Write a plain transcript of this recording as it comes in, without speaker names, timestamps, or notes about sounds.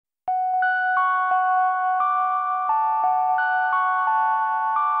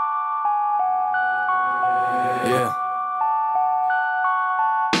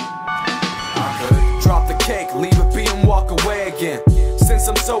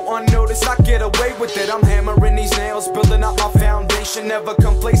so unnoticed, I get away with it. I'm hammering these nails, building up my foundation. Never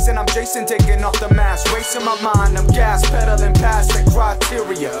complacent, I'm Jason, taking off the mask. Racing my mind, I'm gas pedaling past the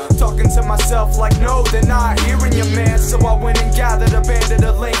criteria. Talking to myself like, no, they're not hearing you, man. So I went and gathered a band of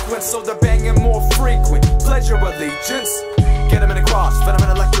delinquents, so they're banging more frequent. Pledge your allegiance. Get them in a cross, fit them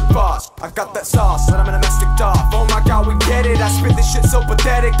in electric bars. I got that sauce, let them in a domestic off. Oh my god, we get it, I spit this shit so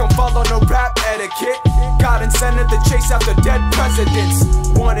pathetic. Don't follow no rap etiquette. God incentive to chase after dead presidents.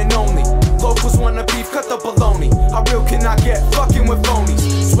 One and only, locals wanna beef, cut the baloney. How real can I get, fucking with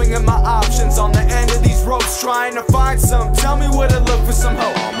phonies? Swinging my options on the end of these ropes, trying to find some. Tell me where to look for some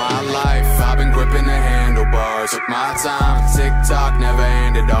hope. All my life, I've been gripping the handlebars. Took my time, tick-tock, never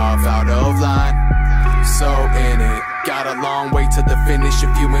handed off. Out of line, so in it. Got a long way to the finish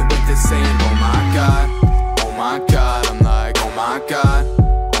if you went with the sand. Oh my god, I'm like, oh my god.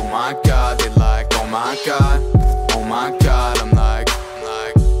 Oh my god, they like, oh my god. Oh my god, I'm like.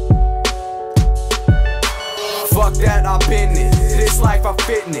 Fuck that, I've been it. This life I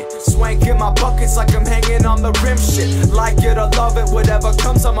fit in it. Swank in my buckets like I'm hanging on the rim shit. Like it or love it, whatever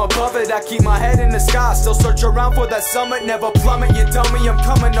comes I'm above it. I keep my head in the sky, still search around for that summit. Never plummet, you dummy, I'm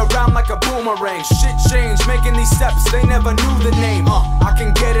coming around like a boomerang. Shit changed, making these steps, they never knew the name. I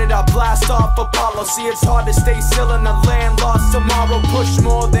can get it, I blast off Apollo. See it's hard to stay still in the land. Lost tomorrow, push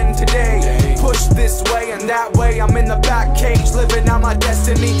more than today. Push this way and that way, I'm in the back cage, living out my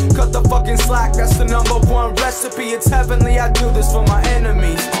destiny. Cut the fucking slack, that's the #1 recipe. It's heavenly, I do this for my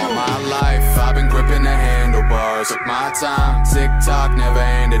enemies too. All my life, I've been gripping the handlebars. Took my time, tick-tock, never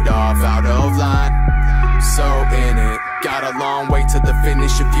handed off. Out of line, so in it. Got a long way to the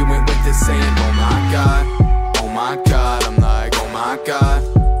finish if you went with the sand. Oh my god, I'm like, oh my god.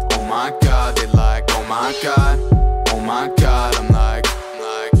 Oh my god, they like, oh my god. Oh my god, I'm like.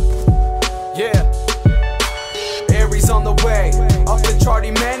 Yeah, Aries on the way. Up the chart,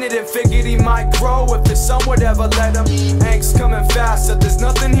 he man it and figured he might grow if the sun would ever let him. Angst coming faster, there's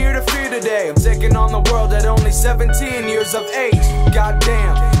nothing here to fear today. I'm taking on the world at only 17 years of age.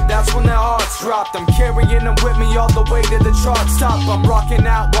 Goddamn, that's when their hearts dropped. I'm carrying them with me all the way to the charts top. I'm rocking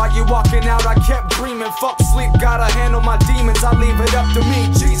out while you walking out. I kept dreaming, fuck sleep, gotta handle my demons. I leave it up to me,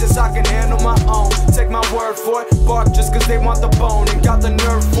 Jesus, I can handle my own. Take my word for it, bark just cause they want the bone. And got the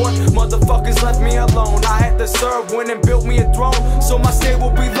nerve for it, motherfuckers left me alone. I had to serve, went and built me a throne, so my stay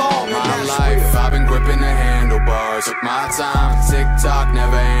will be long. My life, I've been gripping the handlebars. Took my time, tick-tock,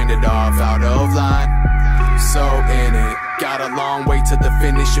 never handed off. Out of line, so in it. Got a long way to the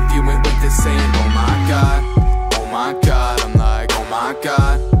finish if you went with the sand. Oh my god, I'm like, oh my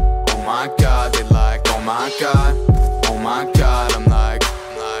god. Oh my god, they like, oh my god. Oh my god.